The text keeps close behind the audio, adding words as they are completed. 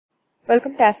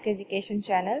Welcome to Ask Education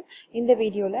channel. In the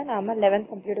video la நாம 11th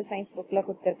computer science book la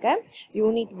கொடுத்திருக்க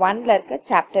unit 1 ல இருக்க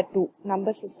chapter 2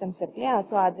 number systems இருக்குல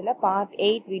so அதுல part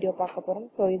 8 video பார்க்க போறோம்.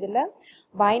 சோ இதுல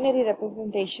binary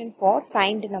representation for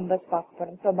signed numbers பார்க்க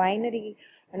போறோம். சோ binary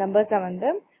numbers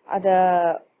வந்து அத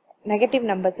negative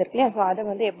numbers இருக்குல சோ அத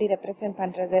வந்து எப்படி represent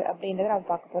பண்றது அப்படிங்கறத நாம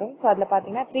பார்க்க போறோம். சோ அதுல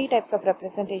பாத்தீங்கன்னா three types of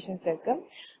representations இருக்கு.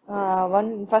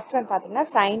 First one பாத்தீங்கன்னா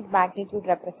signed magnitude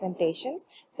representation,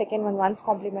 second one ones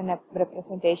complement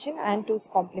representation and twos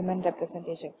complement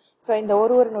representation. So இந்த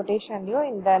ஒரு notationலயும்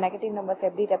இந்த negative numbers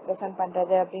எப்படி represent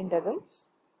பண்றது அப்படின்றதும்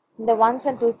இந்த ones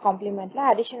and twos complementல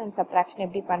addition and subtraction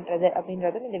எப்படி பண்றது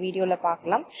அப்படின்றதும் இந்த வீடியோல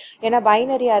பார்க்கலாம். ஏன்னா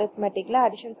binary arithmeticல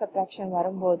addition subtraction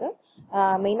வரும்போது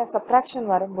மெயினா subtraction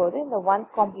வரும்போது இந்த ones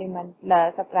complementல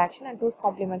subtraction and twos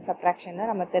complement subtraction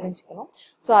நம்ம தெரிஞ்சுக்கணும்.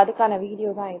 சோ அதுக்கான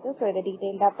வீடியோ தான் இது. சோ இத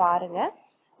டீடைலா பாருங்க.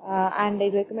 and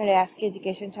இதுக்கு மேல Ask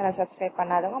Education channel subscribe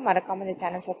பண்ணாதவங்க மறக்காம இந்த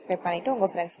channel subscribe பண்ணிட்டு உங்க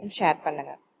ஃப்ரெண்ட்ஸ்க்கும் ஷேர்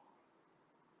பண்ணுங்க.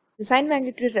 Sign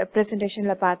magnitude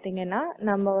representationல பாத்தீங்கன்னா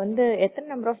நம்ம வந்து எத்தனை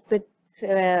number of bits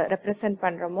represent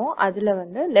பண்றோமோ அதுல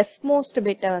வந்து leftmost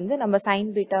bit வந்து நம்ம sign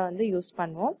bit வந்து யூஸ்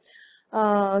பண்ணுவோம்.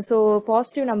 So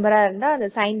positive number இருந்தா அந்த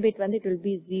sign bit வந்து it will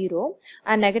be 0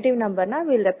 and negative numberனா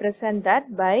we'll represent that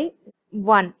by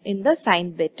 1 in the sign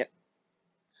bit.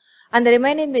 அந்த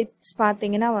ரிமைனிங் பிட்ஸ்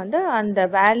பாத்தீங்கன்னா வந்து அந்த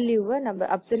வேல்யூவை நம்ம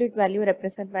அப்சல்யூட் வேல்யூ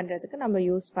ரெப்ரசென்ட் பண்றதுக்கு நம்ம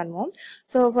யூஸ் பண்ணுவோம்.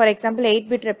 ஸோ ஃபார் எக்ஸாம்பிள் 8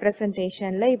 பிட்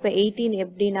ரெப்ரசன்டேஷன்ல இப்போ 18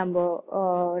 எப்படி நம்ம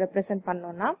ரெப்ரசென்ட்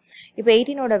பண்ணோம்னா இப்போ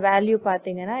 18ஓட வேல்யூ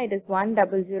பாத்தீங்கன்னா it is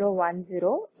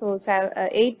 10010. So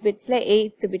 8 பிட்ஸ்ல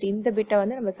 8th bit இந்த பிட்டை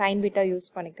வந்து நம்ம சைன் பிட்டா யூஸ்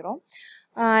பண்ணிக்கிறோம்.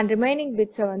 and remaining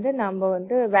bits வந்து நம்ம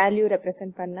வந்து value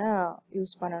represent பண்ண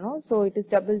யூஸ் பண்ணனும். so it is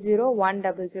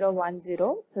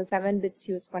 001010. so 7 bits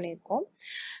use பண்ணிருக்கோம்.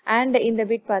 and இந்த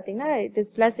bit பாத்தீங்கன்னா it is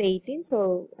plus 18. so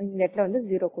இந்த இடத்துல வந்து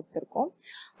 0 கொடுத்திருக்கோம்.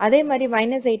 அதே மாதிரி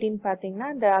minus 18 பாத்தீங்கன்னா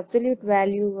the absolute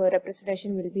value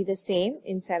representation will be the same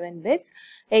in 7 bits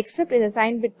except இந்த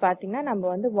sign bit பாத்தீங்கன்னா நம்ம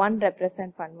வந்து 1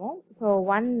 represent பண்ணுவோம். so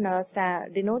 1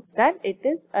 denotes that it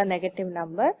is a negative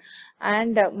number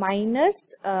and minus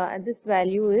this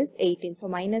value is 18. so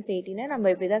minus 18 நம்ம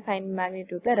இப்படிதான் sign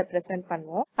magnitudeல represent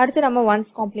பண்ணுவோம். அடுத்து நம்ம ones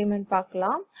complement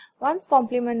பார்க்கலாம். ones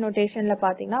complement notationல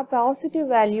பாத்தீங்கன்னா positive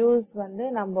values வந்து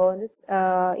நம்ம வந்து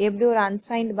எப்படி ஒரு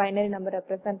unsigned binary number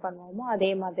represent பண்ணுவோமோ அதே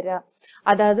மாதிரி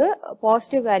அதாவது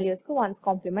positive valuesக்கு ones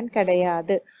complement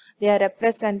கிடையாது. they are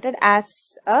represented as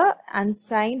a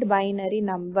unsigned binary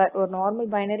number. ஒரு normal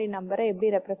binary number எப்படி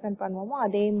represent பண்ணுவோமோ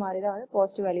அதே மாதிரி தான் வந்து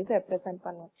positive values represent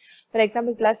பண்ணுவோம். for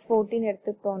example plus 14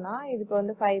 எடுத்துக்கிட்டோம்னா இதுக்கு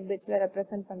வந்து 5 bitsல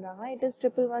represent பண்றாங்க. it is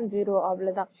 1110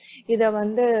 அவ்வளவுதான். இத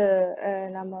வந்து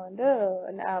நம்ம வந்து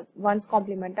ones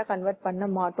complement கன்வர்ட் பண்ண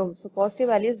மாட்டோம். so positive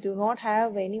values do not have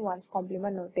any ones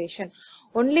complement notation.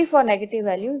 only for negative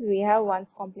values we have ones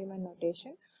complement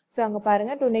notation. so அங்க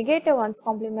பாருங்க to negate a ones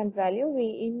complement value we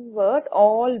invert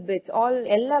all bits.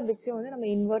 எல்லா bitsயும் வந்து நம்ம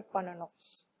invert பண்ணனும்.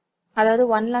 அதாவது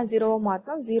 1லாம் 0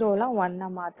 மாத்தணும், 0லாம் 1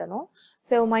 மாத்தணும்.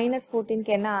 so minus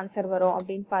 14க்கு என்ன ஆன்சர் வரும்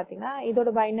அப்படின்னு பாத்தீங்கன்னா இதோட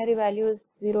binary value is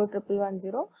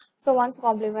 01110. so ones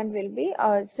complement will be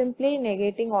simply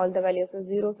negating all the values. so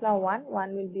zeros-லாம்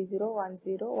 1 will be 0, 1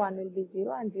 0, 1 will be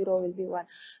 0 and 0 will be 1.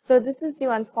 so this is the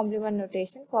ones complement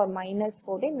notation for minus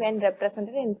 14 when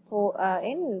represented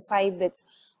in 5 bits.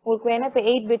 உங்களுக்கு வேணா இப்போ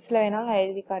 8 பிட்ஸ்ல வேணாலும் நான்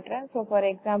எழுதி காட்டுறேன். So for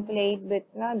example 8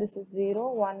 பிட்ஸ்னா this is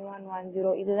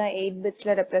 01110. இதுதான் 8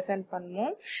 பிட்ஸ்ல represent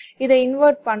பண்ணுவோம். இதை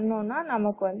இன்வெர்ட் பண்ணோம்னா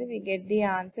நமக்கு வந்து we get the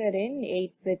answer in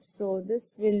 8 bits. so this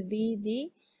will be the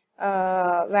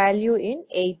value in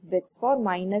 8 bits for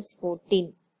minus 14.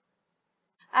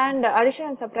 and addition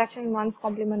and subtraction ones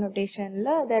complement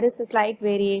notationல there is a slight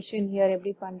variation here.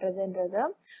 எப்படி பண்றதுன்றத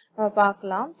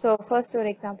பார்க்கலாம். so first ஒரு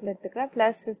example எடுத்துக்கிறேன்.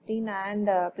 plus 15 and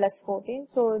plus 14.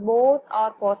 so both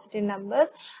are positive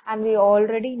numbers and we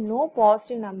already know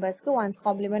positive numbersக்கு ones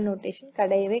complement notation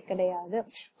கிடையவே கிடையாது.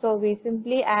 so we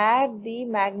simply add the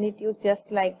magnitude just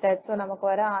like that. so நமக்கு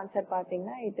வர answer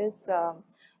பாத்தீங்கன்னா it is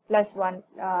plus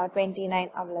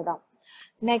 129 அவ்வளவுதான்.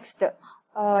 next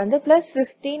வந்து plus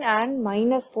 15 and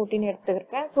minus 14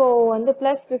 எடுத்துக்கிறேன். so வந்து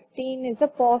plus 15 is a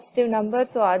positive number.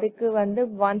 so அதுக்கு வந்து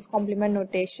ones complement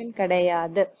notation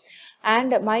கிடையாது. and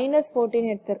minus 14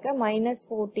 எடுத்துக்கிறேன். minus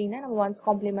 14 நம்ம ones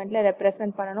complementல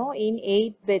represent பண்ணணும் in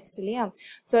 8 bits இல்லையா.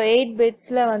 so 8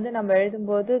 bitsல வந்து நம்ம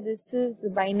எழுதும்போது this is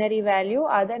binary value.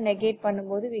 அதை negate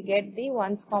பண்ணும்போது we get the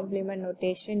ones complement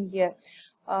notation here.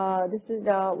 this is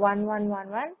the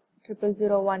 1111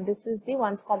 0001. this is the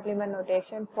ones complement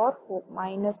notation for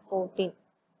minus 14.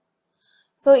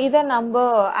 so இத நம்ம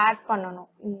ஆட் பண்ணனும்.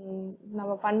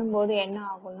 நம்ம பண்ணும்போது என்ன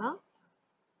ஆகும்னா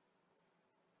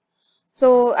ஸோ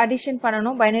அடிஷன்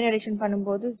பண்ணணும். பைனரி அடிஷன்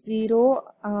பண்ணும்போது 0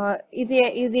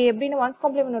 இது எப்படின்னா ஒன்ஸ்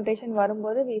காம்ப்ளிமெண்ட் நோட்டேஷன்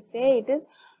வரும்போது we say it is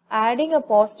adding a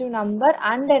positive number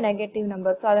and a negative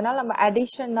number. So அதனால நம்ம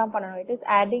அடிஷன் தான் பண்ணணும். It is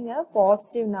adding a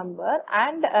positive number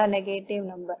and a negative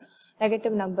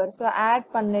number. So add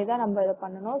பண்ணி தான் நம்ம இதை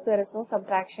பண்ணணும். So there is no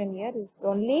subtraction here, is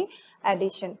only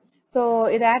addition. So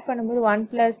இதை ஆட் பண்ணும்போது 1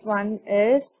 plus 1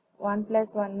 is 1 plus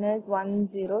 1 is 1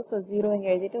 0. So 0 இங்க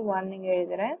எழுதிட்டு 1 இங்க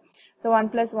எழுதுறேன். So 1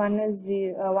 plus 1 is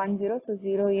 1 0. So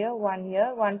 0 here, 1 here.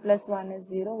 1 plus 1 is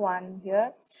 0, 1 here.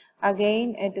 Again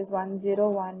it is 1 0,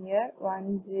 1 here, 1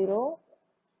 0.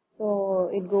 So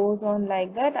it goes on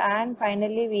like that, and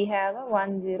finally we have a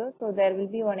 1 0. So there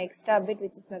will be one extra bit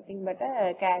which is nothing but a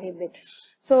carry bit.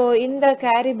 So in the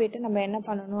carry bit நம்ம என்ன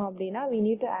பண்ணணும் அப்படின்னா we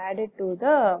need to add it to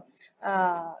the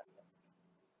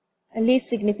least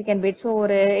significant bit. So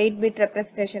ஒரு 8 bit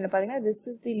representation பாத்தீங்கன்னா this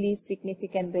is the least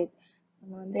significant bit.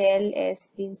 நம்ம வந்து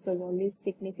LSB ன்னு சொல்லுவோம், least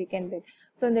significant bit.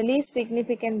 So இந்த least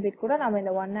significant bit கூட நம்ம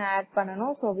இந்த 1 ஆட்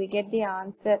பண்ணணும். So we get the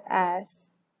answer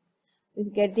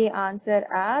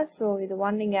as so இது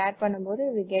 1 இங்க ஆட் பண்ணும்போது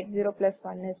we get 0 plus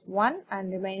 1 is 1 and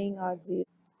remaining are 0.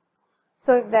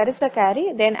 So if there is a carry,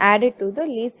 then add it to the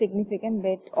least significant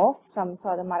bit of sum. So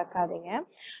அதை மறக்காதீங்க.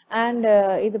 And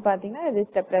இது பாத்தீங்கன்னா this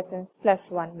represents plus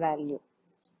 1 value.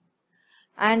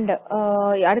 And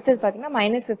அடுத்தது பாத்தீங்கன்னா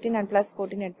minus 15 and plus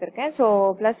 14 எடுத்திருக்கேன். So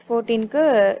plus 14க்கு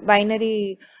binary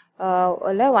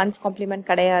ones complement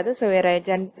கிடையாது. So we are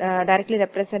directly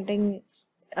representing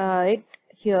it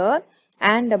here.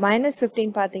 And minus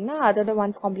 15 பாத்தீங்கன்னா அதோட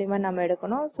ones complement நம்ம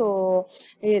எடுக்கணும். So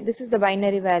this is the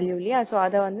binary value இல்லையா. So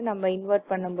அதை வந்து நம்ம invert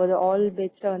பண்ணும்போது all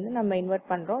bits வந்து நம்ம invert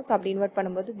பண்றோம். So அப்படி invert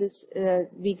பண்ணும்போது this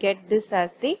we get this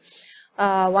as the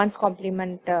ones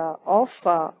complement of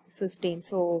 15.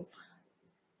 So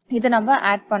இதை நம்ம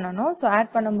ஆட் பண்ணணும். ஸோ ஆட்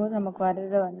பண்ணும்போது நமக்கு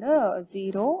வர்றது வந்து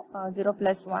 0, 0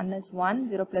 plus 1 is 1,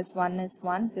 0 plus 1 is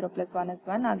 1, 0 plus 1 is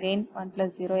 1, again 1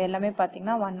 plus 0 எல்லாமே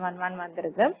பார்த்தீங்கன்னா 1 1 1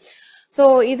 வந்துருது. ஸோ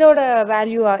இதோட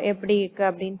வேல்யூ எப்படி இருக்கு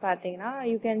அப்படின்னு பார்த்தீங்கன்னா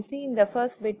you can see இந்த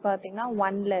first bit பார்த்தீங்கன்னா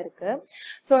 1ல இருக்கு.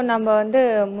 ஸோ நம்ம வந்து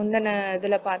முந்தின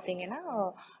இதில் பார்த்தீங்கன்னா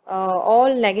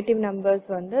all negative numbers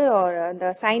வந்து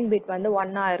அந்த sign bit வந்து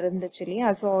 1 இருந்துச்சு இல்லையா.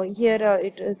 So here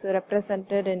it is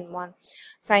represented in 1.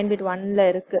 Sign bit 1ல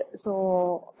இருக்கு. So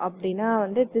அப்படின்னா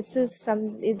வந்து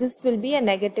this will be a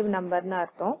negative number ன்னு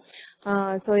அர்த்தம்.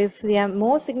 So if the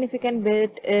most significant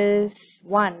bit is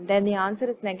 1, then the answer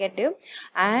is negative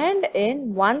and in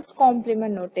ones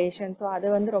complement notation. So அது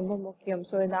வந்து ரொம்ப முக்கியம்.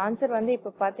 So இந்த ஆன்சர் வந்து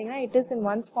இப்ப பாத்தீங்கன்னா it is in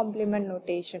ones complement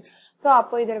notation. So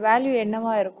அப்போ இதோட வேல்யூ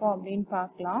என்னவா இருக்கும் அப்படின்னு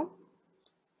பார்க்கலாம்.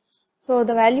 So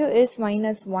the value is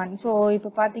minus 1. So இப்போ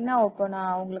பாத்தீங்கன்னா இப்போ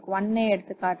நான் உங்களுக்கு 1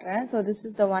 எடுத்து காட்டுறேன். So this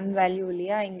is the 1 value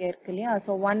இல்லையா, இங்க இருக்கு இல்லையா.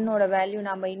 So 1 ஓட வேல்யூ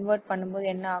நம்ம இன்வெர்ட் பண்ணும்போது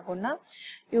என்ன ஆகும்னா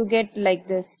you get like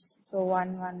this. So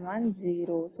 1 1 1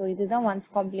 0. So இதுதான் ones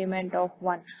complement of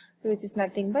 1. So which is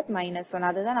nothing but minus 1.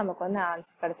 அதுதான் நமக்கு வந்து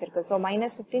ஆன்சர் கிடைச்சிருக்கு. So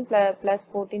minus 15 plus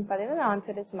 14 பாத்தீங்கன்னா the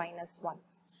answer is minus 1.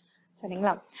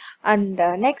 சரிங்களா. And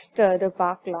next இது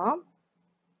பார்க்கலாம்.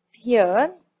 Here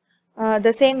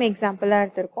the same example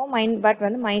எடுத்திருக்கோம். but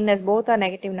வந்து minus both are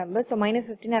negative numbers. So minus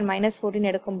 15 and minus 14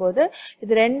 எடுக்கும்போது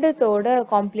இது ரெண்டுத்தோட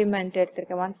complement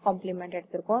எடுத்திருக்கேன், ones complement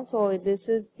எடுத்திருக்கோம். So this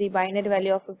is the binary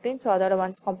value of 15. So அதோட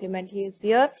ones complement is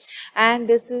here, and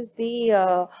this is the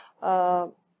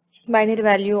binary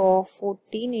value of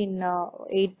 14 in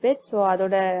 8 bits. So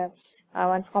அதோட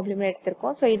ones complement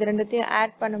எடுத்திருக்கோம். So இது ரெண்டுத்தையும்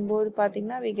add பண்ணும்போது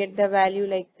பாத்தீங்கன்னா we get the value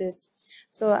like this.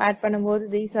 So add பண்ணும்போது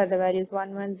these are the values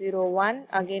 1101,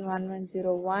 again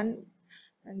 1101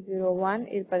 and 01.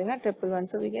 இது பாத்தீங்கன்னா 111.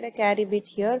 So we get a carry bit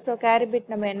here. So carry bit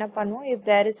நம்ம என்ன பண்ணுவோம், if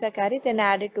there is a carry then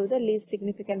add it to the least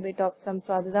significant bit of sum.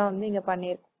 So அதுதான் வந்து இங்க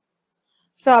பண்ணிருக்கோம்.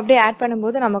 So அப்படியே ஆட்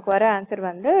பண்ணும்போது நமக்கு வர ஆன்சர்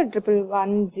வந்து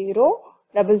 1110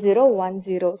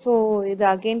 0010. So இது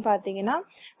again பாத்தீங்கன்னா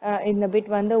இந்த bit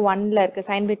வந்து 1ல இருக்கு,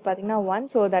 sign bit பாத்தீங்கன்னா 1.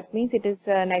 So that means it is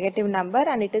a negative number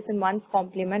and it is in ones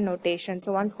complement notation. So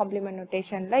ones complement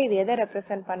notationல இது எதை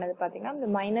represent பண்ணுது பாத்தீங்கன்னா இந்த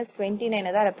minus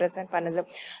 29 தான் represent பண்ணுது.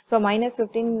 So minus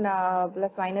 15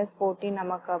 plus minus 14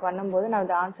 நமக்கு பண்ணும்போது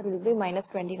the answer will be minus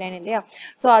 29 இல்லையா.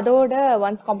 So அதோட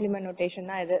ones complement notation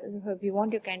தான் இது. If you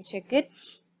want you can check it.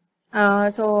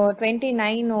 So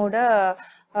 29 ஓட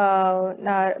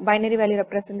binary value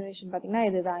representation பாத்தீங்கன்னா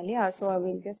இதுதான் இல்லையா. So I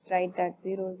will just write that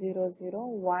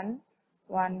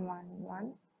 000111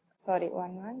 sorry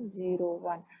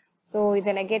 1101. So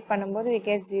இதை negate பண்ணும்போது we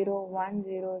get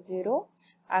 0100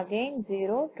 again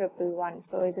 0111.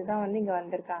 So இதுதான் வந்து இங்க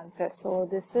வந்திருக்க answer. So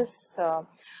this is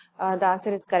the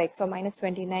answer is correct. So minus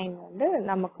 29 வந்து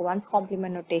நமக்கு ones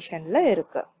complement notationல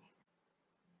இருக்கு.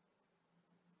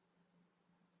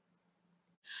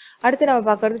 அடுத்து நம்ம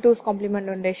பார்க்குறது 2's complement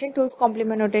notation. 2's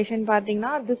complement notation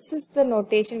பார்த்தீங்கன்னா this is the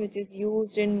notation which is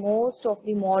used in most of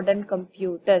the modern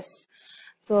computers.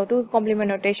 So 2's complement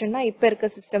notation தான் இப்போ இருக்க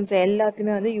சிஸ்டம்ஸ்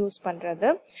எல்லாத்துலேயுமே வந்து யூஸ் பண்ணுறது.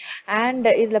 அண்ட்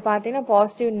இதில் பார்த்தீங்கன்னா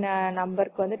பாசிட்டிவ்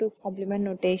நம்பருக்கு வந்து 2's complement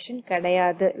notation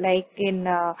கிடையாது. Like in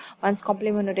 1's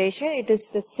complement notation it is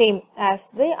the same as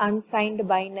the unsigned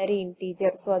binary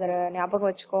integer. So அதை ஞாபகம்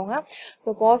வச்சுக்கோங்க. ஸோ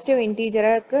பாசிட்டிவ்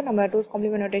இன்டீஜருக்கு நம்ம 2's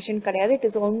complement notation கிடையாது. It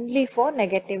is only for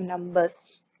negative numbers.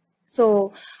 So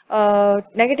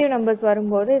negative numbers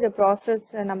வரும்போது இந்த process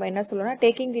நம்ம என்ன சொல்லுவோம்னா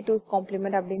taking the 2's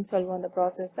complement அப்படின்னு சொல்லுவோம் அந்த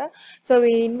process. So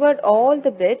we invert all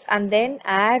the bits and then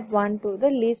add one to the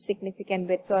least significant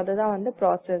bit. So அதுதான் வந்து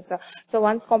process. So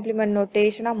 1's complement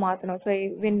notation மாத்தணும். So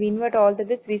when we invert all the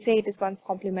bits we say it is 1's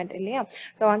complement இல்லையா.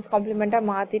 So 1's complement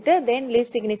மாத்திட்டு then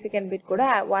least significant bit கூட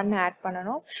 1 add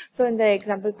பண்ணணும். So இந்த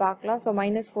example பார்க்கலாம். So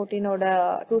 -14 ஓட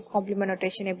 2's complement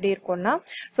notation எப்படி இருக்கும்னா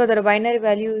so அதோட binary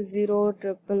value 0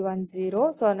 0.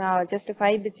 So நான் just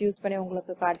 5 bits யூஸ் பண்ணி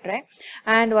உங்களுக்கு காட்டுறேன்.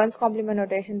 And 1's complement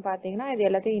notation பார்த்தீங்கன்னா இது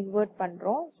எல்லாத்தையும் invert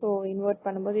பண்றோம். So invert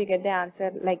பண்ணும்போது you get the answer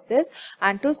like this.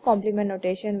 And 2's complement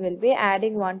notation will be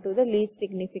adding 1 to the least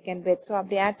significant bit. So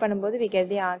அப்படி add பண்ணும்போது we get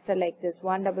the answer like this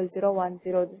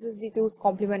 10010. This is the 2's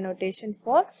complement notation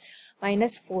for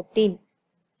 -14.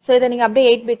 So இதை நீங்க அப்படியே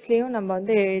 8 bitsலயும் நம்ம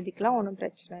வந்து எழுதிக்கலாம், ஒன்றும்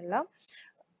பிரச்சனை இல்லை.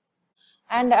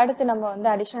 And அடுத்து நம்ம வந்து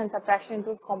addition and subtraction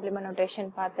 2's complement notation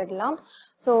பார்த்துடலாம்.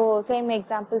 So same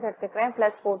examples எடுத்துக்கிறேன்,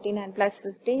 +14 and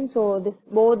 +15. So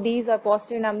both these are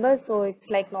positive numbers, so it's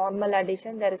like normal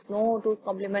addition. There is no 2's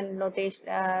complement notation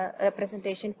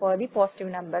representation for the positive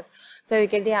numbers. So you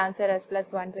get the answer as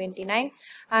 +129.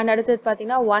 And அடுத்தது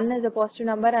பார்த்தீங்கன்னா 1 is a positive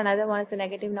number, another one is a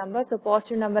negative number. So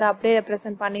positive number அப்படியே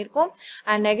represent பண்ணியிருக்கோம்,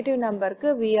 and negative numberக்கு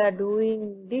we are doing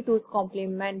the 2's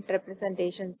complement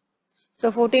representations. So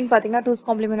 14 பார்த்தீங்கன்னா 2's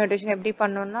complement notation எப்படி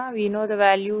பண்ணோம்னா we know the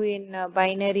value in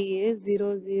binary is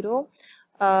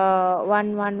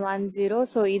 001110.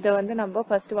 So இதை வந்து நம்ம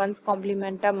first 1's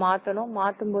complement மாற்றணும்.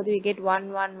 மாற்றும்போது we get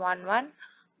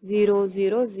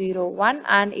 11110001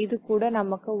 and இது கூட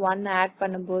நமக்கு 1 add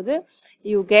பண்ணும்போது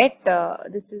you get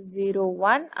this is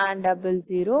 01 and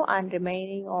 00 and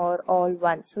remaining are all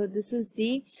 1. So this is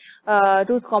the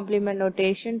 2's complement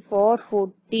notation for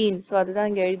 14. So அதுதான்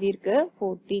இங்க எழுதியிருக்கு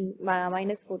 14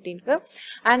 -14க்கு.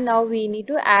 And now we need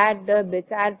to add the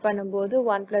bits. add பண்ணும்போது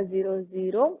 1 plus 0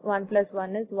 0, 1 plus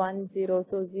 1 is 1 0.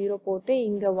 So 0 போட்டு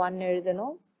இங்க 1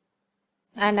 எழுதணும்.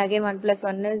 And again 1 plus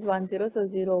 1 is 1 0. So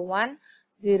 0 1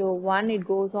 0 1, it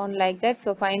goes on like that. So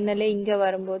finally இங்க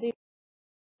வரும்போது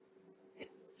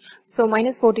so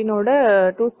 -14 ஓட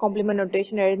 2's complement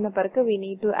notation எழுதின பிறகு we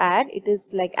need to add. It is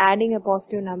like adding a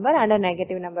positive number and a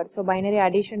negative number. So binary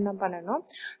addition தான் பண்ணணும்.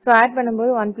 So add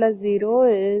பண்ணும்போது 1 plus 0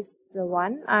 is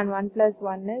 1 and 1 plus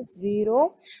 1 is 0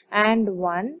 and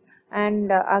 1. And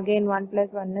again 1 plus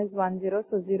 1 is 1 0.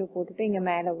 So 0 போட்டுட்டு இங்க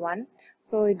மேல 1.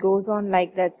 So it goes on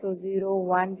like that. So 0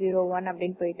 1 0 1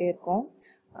 அப்படின்னு போயிட்டே இருக்கும்.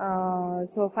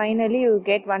 So finally you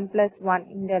get 1 plus 1.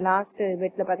 In the last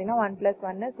bitல பார்த்தீங்கன்னா 1 plus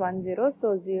 1 is 1 0. So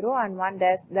 0 and 1,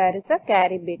 there is a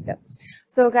carry bit.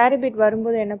 So carry bit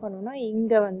வரும்போது என்ன பண்ணுவோம்னா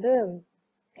இங்க வந்து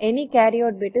any carry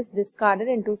out bit is discarded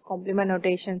in 2's complement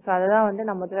notation. So அததான் வந்து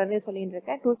நான் முதல்லயே சொல்லிட்டு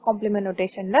இருக்கேன். 2's complement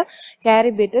notationல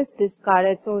carry bit is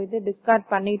discarded. So இது discard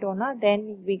பண்ணிட்டோம்னா then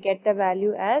we get the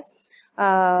value as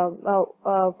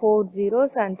 4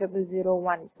 zeros and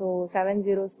 0001. So 7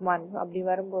 zeros 1. அப்படி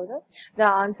வரும்போது the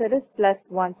answer is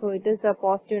 +1. So it is a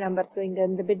positive number. So இங்க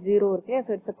இந்த bit 0 இருக்கு.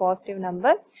 So it's a positive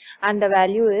number and the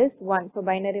value is 1. So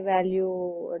binary value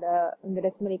இந்த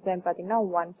decimal equivalent பார்த்தீங்கன்னா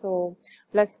 1. So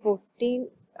 +14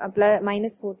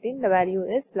 -14, the value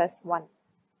is +1.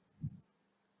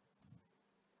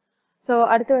 So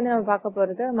அடுத்து வந்து நம்ம பார்க்க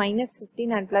போறது -15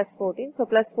 and +14. So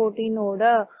 +14 ஓட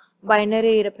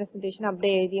binary representation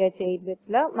அப்படியே எழுதியாச்சு 8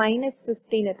 bitsல.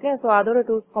 -15 இருக்கு. So அதோட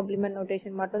 2's complement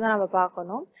notation மட்டும் தான் நம்ம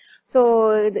பார்க்கணும். So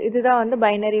இதுதான் வந்து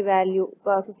binary value.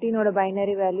 15 ஓட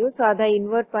binary value. So அதை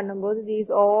invert பண்ணும்போது these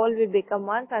all will become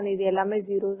 1s and இது எல்லாமே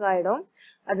zeros ஆயிடும்.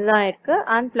 அதுதான் இருக்கு.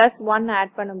 And +1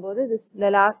 add பண்ணும்போது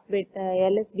the last bit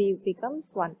LSB becomes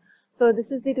 1. So this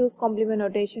is the 2's complement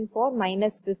notation for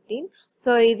 -15.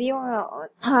 So இதையும்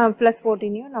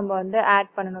 +14 நம்ம வந்து add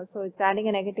பண்ணணும். So it's adding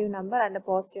a negative number and a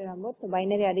positive number. So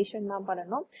binary addition தான்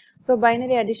பண்ணணும். So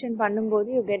binary addition பண்ணும்போது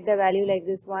you get the value like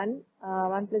this 1.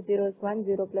 1 plus 0 is 1,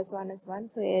 0 plus 1 is 1.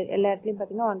 So எல்லா இடத்துலையும்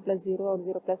பார்த்தீங்கன்னா 1 plus 0 or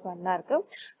 0 plus 1 தான் இருக்கு.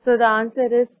 So the answer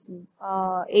is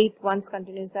 8 ones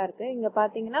continuous-ஆ இருக்கு. இங்க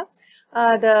பார்த்தீங்கன்னா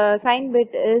the sign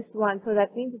bit is 1. So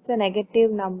that means it's a negative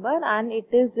number and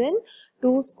it is in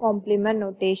 2's complement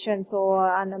notation. So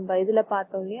நம்ம இதுல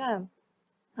பார்த்தோம் இல்லையா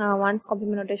ones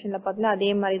complement notation la pathla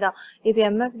adhe mari da. If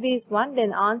MSB is 1,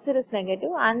 then answer is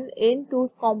negative and in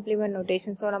 2's complement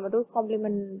notation. So நம்ம 2's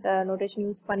complement notation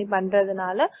use பண்ணி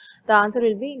பண்றதுனால the answer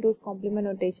will be in 2's complement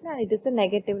notation and it is a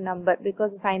negative number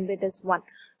because the sign bit is 1.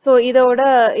 So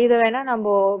இத வேணா நம்ம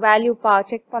value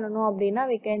check பண்ணனும் அப்படினா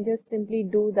we can just simply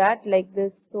do that like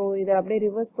this. So இத அப்படியே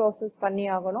reverse process பண்ணி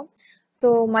ஆகணும். So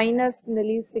minus in the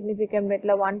least significant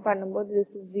bitla 1 பண்ணும்போது this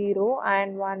is 0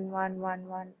 and 1 1 1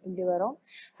 1 இப்படி வரும்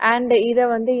and இத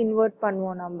வந்து invert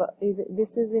பண்ணுவோம் நம்ம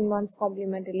this is in one's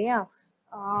complement இல்லையா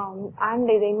and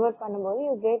இத invert பண்ணும்போது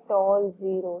you get all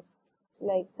zeros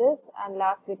like this and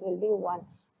last bit will be 1.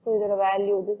 So இதோட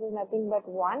value this is nothing but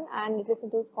 1 and it is in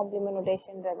 2's complement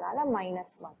notation ன்றதால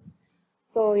minus 1.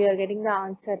 So you are getting the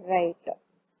answer right.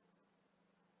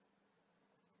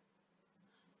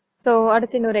 So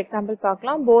அடுத்து இன்னொரு example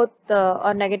பார்க்கலாம். Both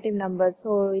are negative numbers.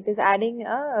 So it is adding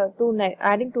two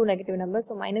negative numbers.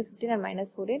 So minus 15 and minus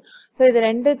 14. So இது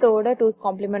ரெண்டுத்தோட 2's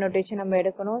complement notation நம்ம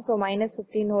எடுக்கணும். So minus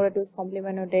 15 ஓட 2's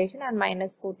complement notation and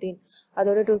minus 14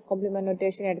 அதோட 2's complement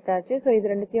notation எடுத்தாச்சு. So இது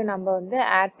ரெண்டுத்தையும் நம்ம வந்து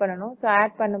add பண்ணணும். So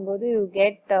add பண்ணும்போது you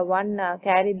get one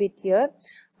carry bit here.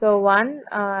 So 1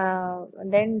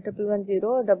 then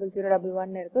 110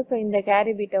 0011 இருக்கு. So இந்த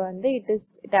carry bit வந்து it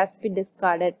has to be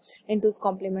discarded in 2's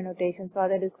complement notation. So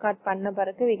அதை discard பண்ண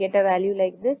பிறகு we get a value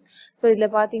like this. So இதுல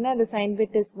பாத்தீங்கன்னா the sign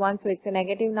bit is 1, so it's a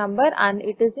negative number and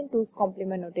it is in 2's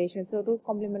complement notation. So 2's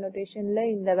complement notationல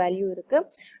இந்த value இருக்கு.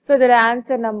 So இதோட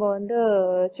answer நம்ம வந்து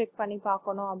check பண்ணி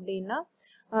பார்க்கணும் அப்படின்னா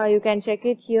you can check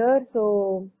it here. So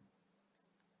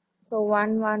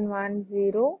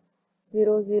 1110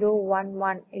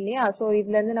 0011 இல்லையா. So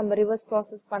இதுல இருந்து நம்ம reverse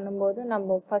process பண்ணும்போது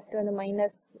நம்ம first வந்து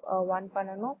minus 1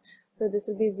 பண்ணணும். So this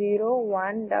will be 0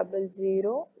 1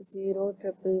 0 0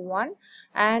 0 1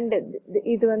 and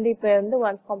இது வந்து இப்ப வந்து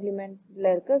ones complementல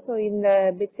இருக்கு. So இந்த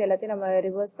bits எல்லாத்தையும் நம்ம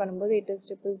reverse பண்ணும்போது it is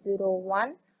 001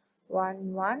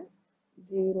 11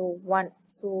 01.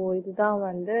 So இதுதான்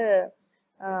வந்து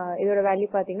இதோட வேல்யூ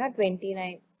பாத்தீங்கன்னா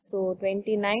 29. So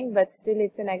 29 but still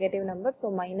it's a negative number. So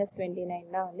minus 29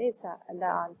 தான் வந்து it's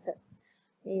the answer.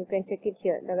 You can check it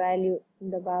here. The value,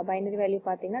 the binary value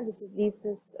பாத்தீங்கன்னா this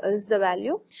is the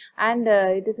value and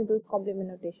it is in 2's complement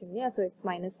notation. Yeah, so it's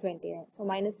minus 29. So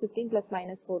minus 15 plus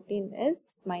minus 14 is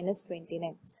minus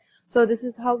 29. So this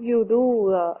is how you do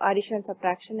addition and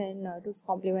subtraction in 2's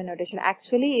complement notation.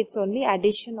 Actually, it's only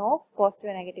addition of positive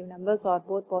and negative numbers or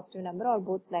both positive number or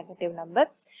both negative number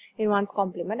in one's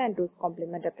complement and 2's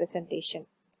complement representation.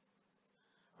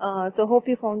 So hope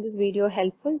you found this video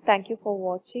helpful. Thank you for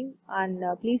watching and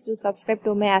please do subscribe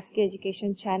to my ASCII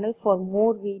Education channel for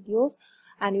more videos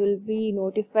and you will be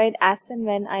notified as and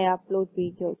when I upload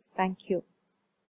videos. Thank you.